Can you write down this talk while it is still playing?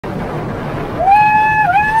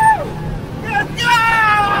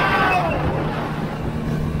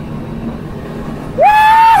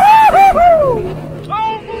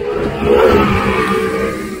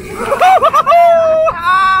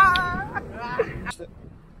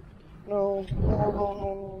No.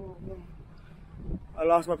 I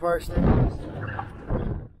lost my purse.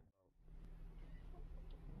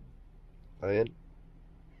 ¿Está bien?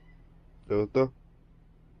 ¿Te gustó?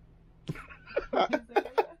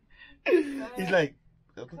 He's like,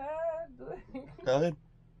 ¿está bien?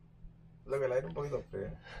 Lo que la era un poquito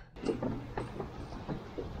fea.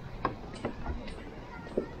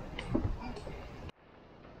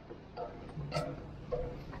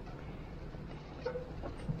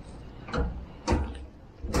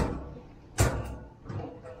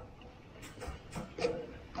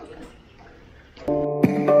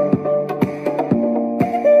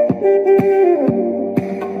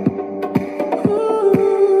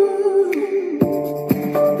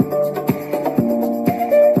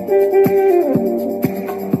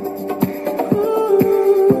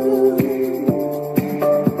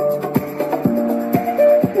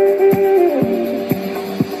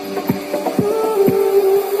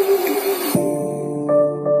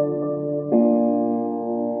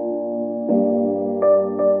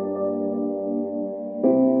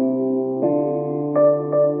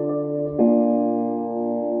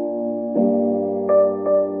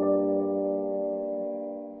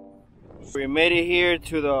 We made it here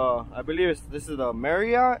to the, I believe this is the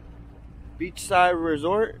Marriott Beachside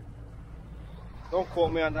Resort. Don't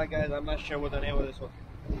quote me on that, guys. I'm not sure what the name of this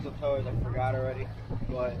hotel is. I forgot already.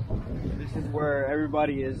 But this is where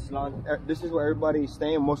everybody is. This is where everybody's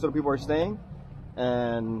staying. Most of the people are staying.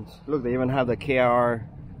 And look, they even have the KR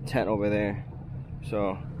tent over there.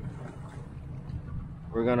 So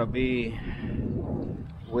we're gonna be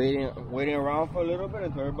waiting around for a little bit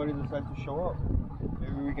until everybody decides to show up.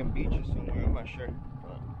 Maybe we can beach or somewhere, I'm not sure.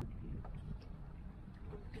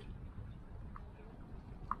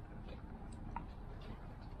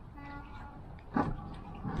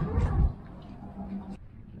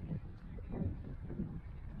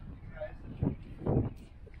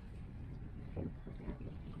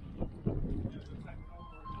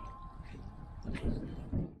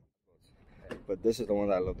 But this is the one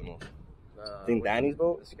that I love the most. I think Danny's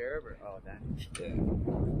boat? The Scarab? Oh, Danny. Yeah.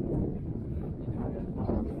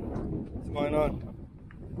 What's going on?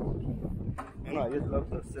 You know, I just love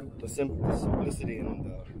the simplicity and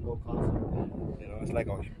the low cost. You know, it's like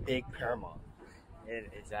a big Paramount.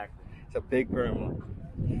 Exactly. It's a big Paramount.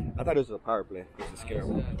 I thought it was a power plane. It's a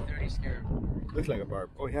Scarab. It's a 30 Scarab. Looks like a power.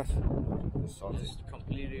 Oh, yes. It's salty. Just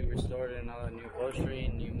completely restored and all the new upholstery,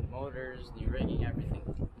 new motors, new rigging, everything.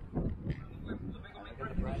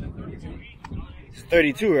 It's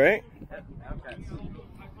 32, right? Yep, okay.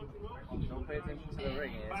 Don't pay attention to the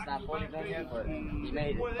rigging. It's not fully done yet, but he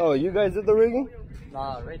made it. Oh, you guys did the rigging?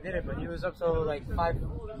 No, Ray did it, but he was up till like 5.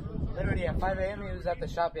 Literally at 5 a.m. he was at the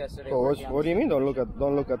shop yesterday. Oh, what do you mean? Don't look at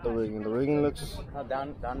the rigging. The rigging looks. No,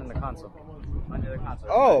 down in the console. Under the console.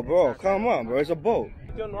 Oh, bro, come on, bro. It's a boat.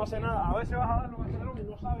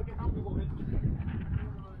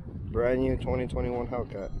 Brand new 2021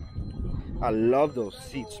 Hellcat. I love those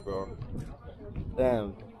seats, bro.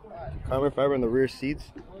 Damn. Carbon fiber in the rear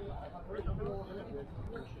seats.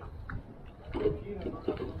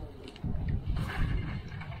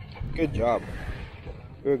 Good job.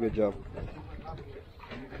 Very good job.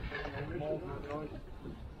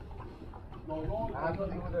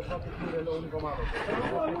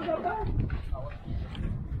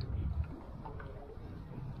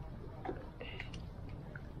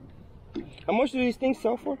 How much do these things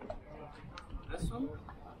sell for? This one?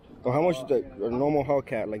 Or how much does a normal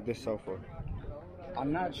Hellcat like this sell for?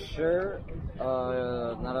 I'm not sure,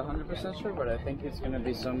 not 100% sure, but I think it's going to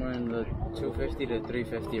be somewhere in the 250 to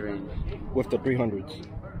 350 range. With the 300s?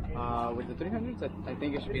 With the 300s, I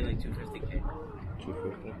think it should be like 250K.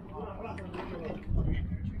 250.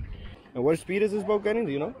 And what speed is this boat getting?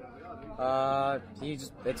 Do you know?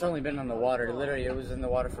 It's only been on the water. Literally, it was in the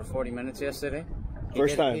water for 40 minutes yesterday.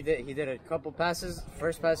 First time? He did a couple passes.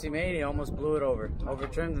 First pass he made, he almost blew it over.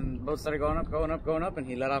 Overtrimmed, and the boat started going up, and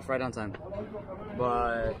he let off right on time.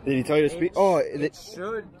 But did he tell you the speed? Oh, it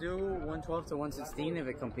should do 112 to 116 if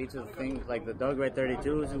it competes with things like the Doug Red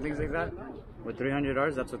 32s and things like that. With 300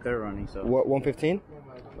 Rs, that's what they're running. So what, 115?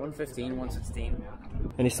 115, 116.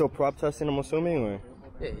 And he's still prop testing, I'm assuming, or?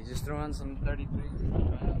 Yeah, he just threw on some 33.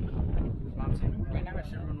 Right now, I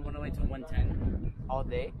should run 108 to 110 all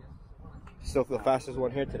day. Still the fastest one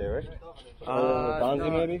here today, right? Donzi, no,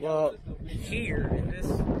 maybe? Well, here in this.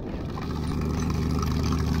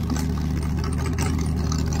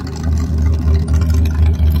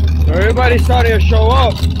 So everybody's starting to show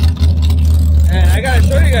up. And I gotta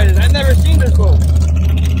show you guys, I've never seen this boat.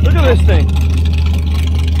 Look at this thing.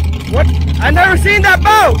 What? I've never seen that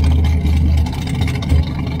boat!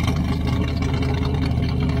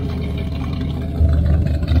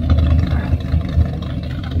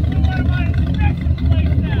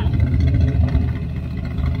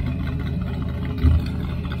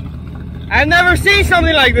 I've never seen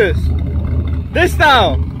something like this. This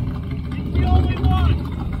style.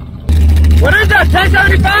 What is that,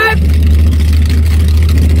 1075?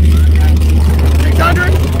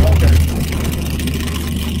 600?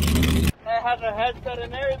 It has a headset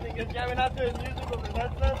and everything. It's jamming out to his music with his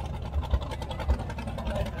headset.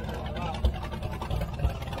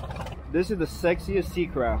 This is the sexiest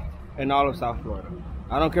Seacraft in all of South Florida.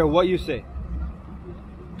 I don't care what you say.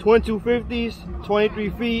 Twin 250s, 23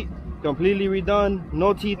 feet, completely redone,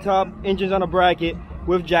 no T-top, engines on a bracket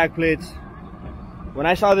with jack plates. When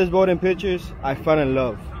I saw this boat in pictures, I fell in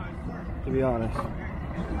love, to be honest.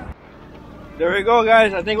 There we go,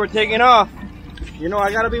 guys. I think we're taking off. You know,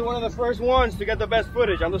 I gotta be one of the first ones to get the best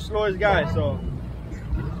footage. I'm the slowest guy, so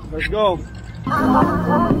let's go.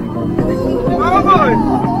 Oh boy!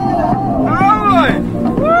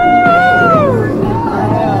 Woo!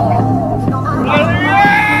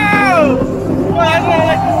 Well, that's what I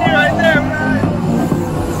like to see right there, man.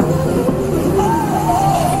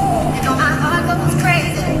 You know my heart goes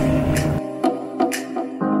crazy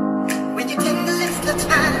when you take the list of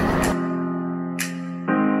time.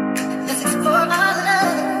 Let's explore our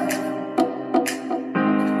love.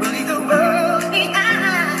 We'll leave the world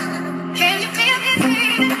behind. Can you feel this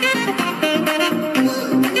heat?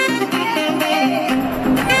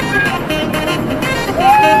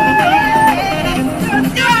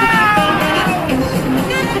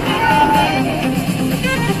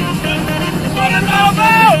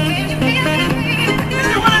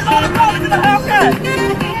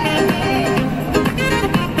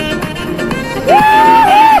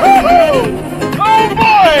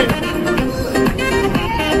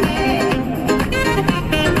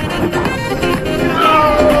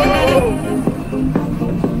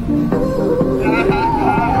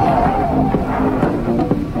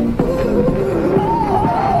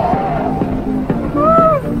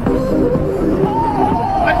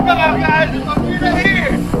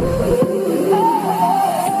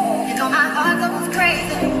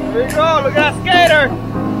 There you go, look at that skater!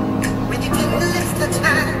 When you take the list of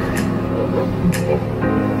time,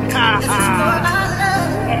 let's explore our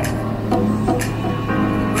love.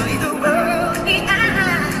 We'll leave the world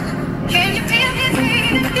behind. Can you feel this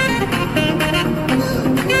heat?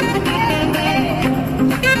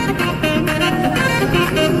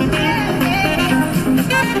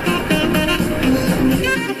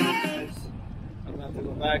 I'm gonna have to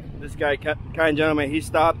go back. This guy, kind gentleman, he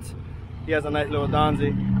stopped. He has a nice little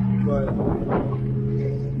Donzi. But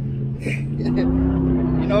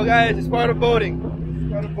you know, guys, it's part of boating.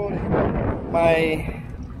 It's part of boating.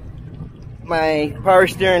 My power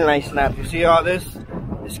steering line snapped. You see all this?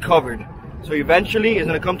 It's covered. So eventually it's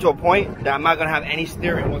gonna come to a point that I'm not gonna have any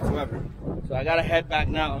steering whatsoever. So I gotta head back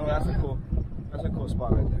now. Oh, that's a cool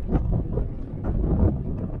spot right there.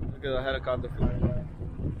 Look at the helicopter flying by.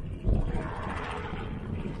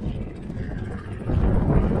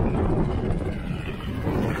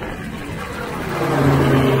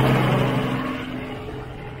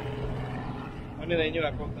 They knew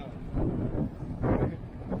I broke down.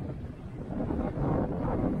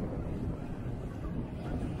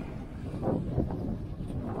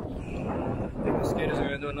 I think the skaters are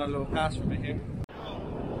gonna do another little pass from here.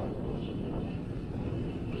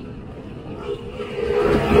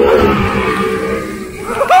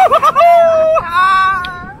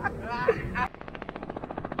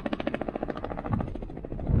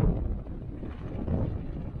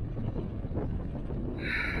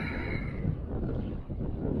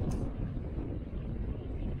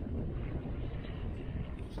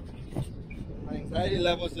 Anxiety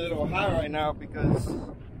level's a little high right now because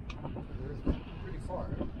we're pretty far.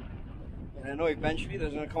 And I know eventually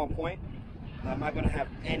there's gonna come a point that I'm not gonna have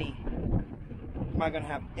any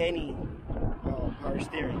power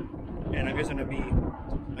steering. And I'm just gonna be,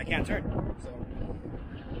 I can't turn. So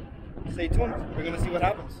stay tuned. We're gonna see what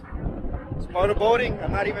happens. It's part of boating.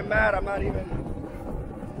 I'm not even mad. It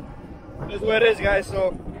is what it is, guys.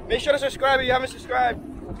 So make sure to subscribe if you haven't subscribed.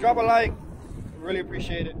 Drop a like. Really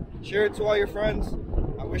appreciate it. Share it to all your friends.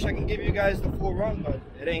 I wish I can give you guys the full run, but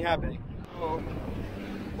it ain't happening. So,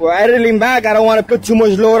 we're idling back. I don't want to put too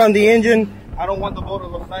much load on the engine. I don't want the boat to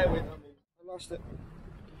look sideways on me. I lost it.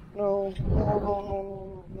 No.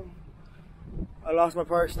 I lost my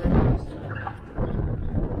power steering.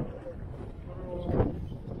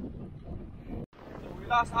 We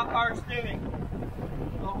lost our power steering.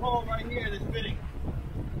 The hole right here, this fitting.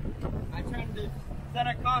 I turned this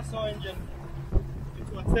center console engine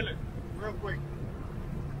into a tiller real quick.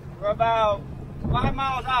 We're about 5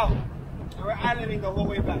 miles out and we're idling the whole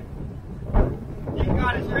way back. Thank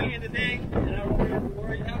God it's early in the day and I don't really have to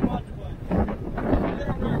worry that much, but I'm a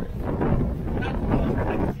little nervous.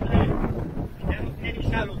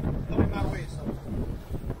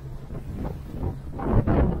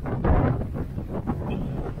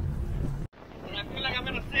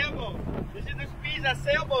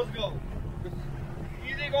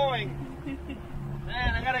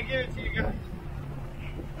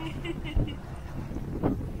 We're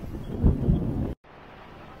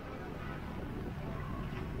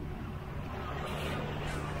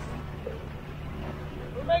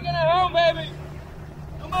making it home, baby.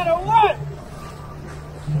 No matter what.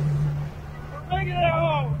 We're making it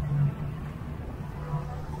home.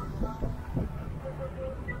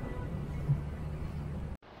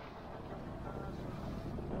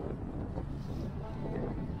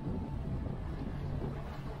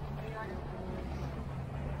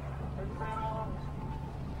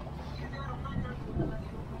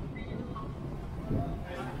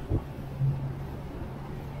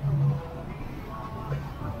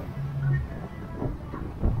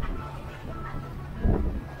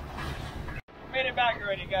 Made it back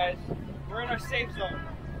already, guys. We're in our safe zone.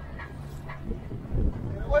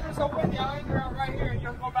 If it wasn't so windy, I'll anchor out right here and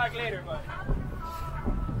you'll go back later, but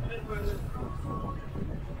it is what it is.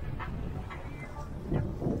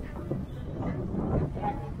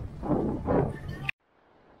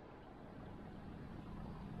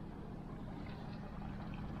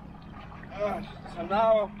 So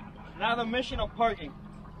now the mission of parking.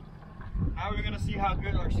 Now we're gonna see how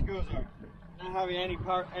good our skills are. Not having any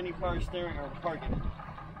power steering or parking.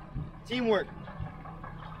 Teamwork.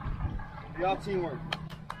 We all teamwork.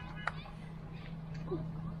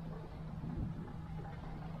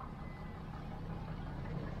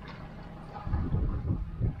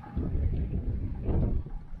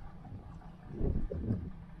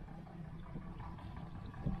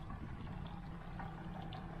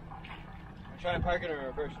 Try to park it in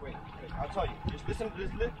reverse. Wait, I'll tell you. Just listen.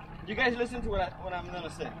 You guys listen to what I'm gonna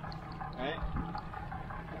say. Alright?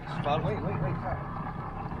 Spot. Wait. Stop.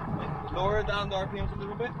 Wait. Lower down the RPMs a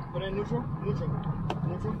little bit. Put it in neutral.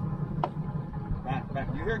 Back.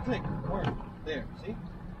 You hear a click. Word. There. See?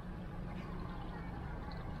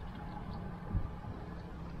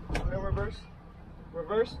 Put it in reverse.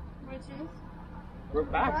 Which is? We're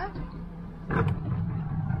back.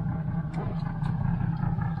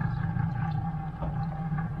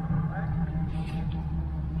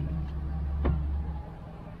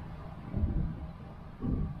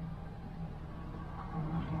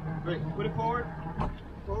 Great. Put it forward.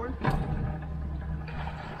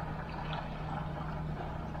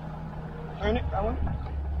 Turn it that way.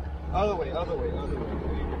 Other way. There you go.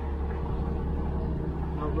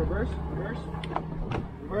 Now reverse.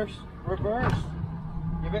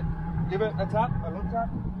 Give it a tap, a little tap.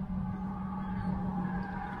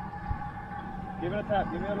 Give it a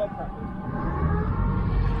tap. Give me a little tap.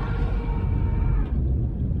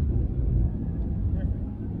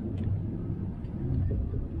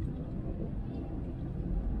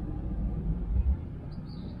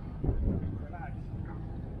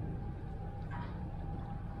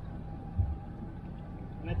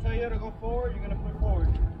 When I tell you to go forward, you're gonna put forward.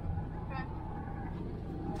 Okay.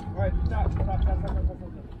 Alright, stop.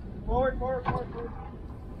 Forward.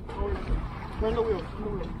 Turn the wheel.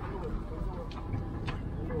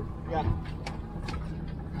 Yeah.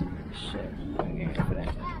 Shit. Okay, for that.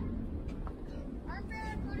 Aren't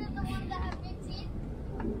barracudas the ones that have big teeth?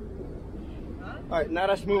 Alright, not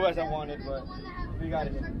as smooth as I wanted, but The one that have we got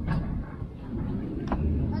it. Are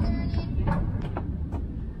there any?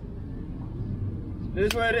 This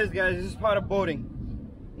is what it is, guys. This is part of boating.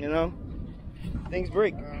 You know? Things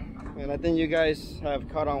break. And I think you guys have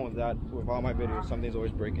caught on with that with all my videos. Something's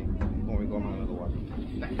always breaking when we go out into the water.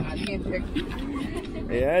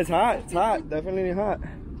 Yeah, it's hot. Definitely hot.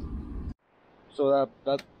 So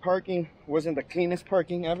that parking wasn't the cleanest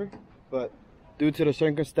parking ever, but due to the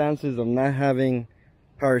circumstances of not having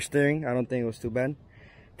power steering, I don't think it was too bad.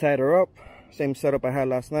 Tied her up. Same setup I had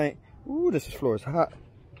last night. Ooh, this floor is hot.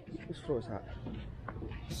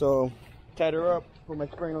 So tied her up, put my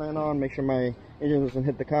spring line on, make sure my engine doesn't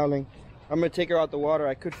hit the cowling. I'm gonna take her out the water.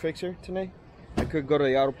 I could fix her today. I could go to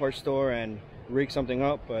the auto parts store and rig something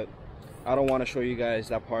up, but I don't want to show you guys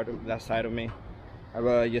that side of me. I'd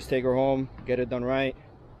rather just take her home, get it done right,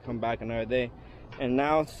 come back another day. And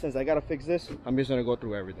now, since I gotta fix this, I'm just gonna go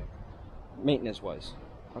through everything, maintenance wise.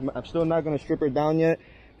 I'm still not gonna strip her down yet,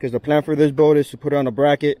 because the plan for this boat is to put her on a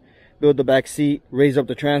bracket, build the back seat, raise up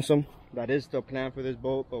the transom. That is the plan for this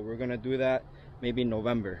boat, but we're gonna do that maybe in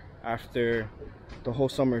November, after the whole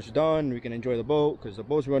summer's done. We can enjoy the boat because the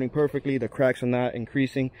boat's running perfectly. The cracks are not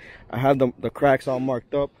increasing. I have the cracks all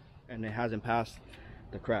marked up and it hasn't passed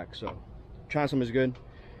the crack. So transom is good.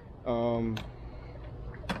 Yeah,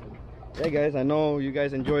 guys, I know you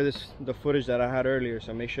guys enjoy the footage that I had earlier,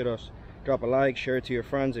 so make sure to drop a like, share it to your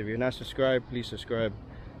friends. If you're not subscribed, please subscribe.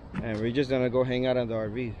 And we're just gonna go hang out in the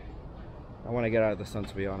RV. I want to get out of the sun,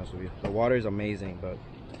 to be honest with you. The water is amazing, but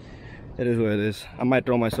it is what it is. I might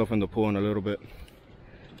throw myself in the pool in a little bit.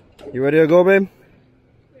 You ready to go, babe?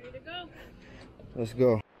 Ready to go. Let's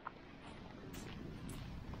go.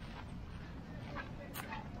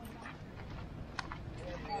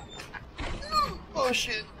 Oh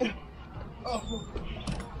shit. Oh.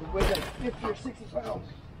 We weigh like 50 or 60 pounds.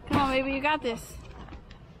 Come on, baby, you got this.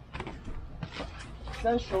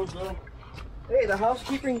 Essentials, though. Hey, the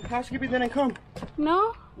housekeeping didn't come.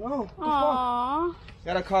 No? No. What the fuck? Aww.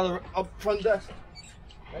 Gotta call the up front desk.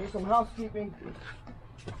 I need some housekeeping.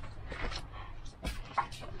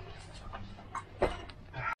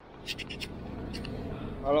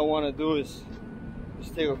 All I want to do is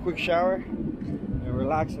just take a quick shower and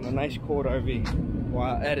relax in a nice cold RV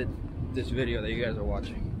while I edit this video that you guys are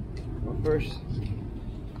watching. But first,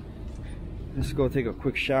 let's go take a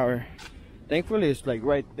quick shower. Thankfully, it's like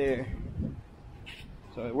right there,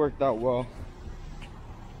 so it worked out well.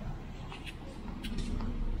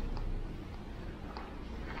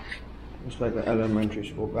 It's like an elementary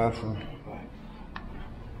school bathroom.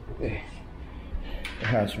 It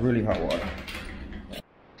has really hot water.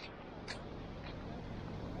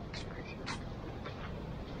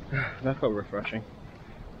 That felt refreshing.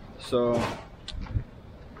 So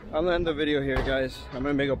I'm gonna end the video here, guys. I'm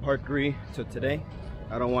gonna make a part 3 to today.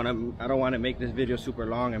 I don't want to make this video super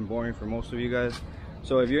long and boring for most of you guys.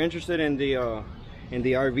 So if you're interested in the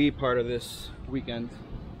RV part of this weekend,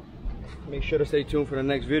 make sure to stay tuned for the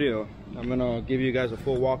next video. I'm gonna give you guys a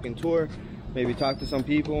full walking tour, maybe talk to some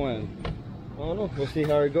people, and I don't know, we'll see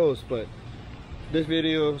how it goes. But this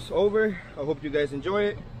video is over. I hope you guys enjoy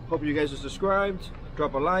it. Hope you guys are subscribed.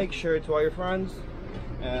 Drop a like, share it to all your friends,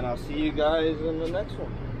 and I'll see you guys in the next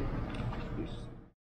one.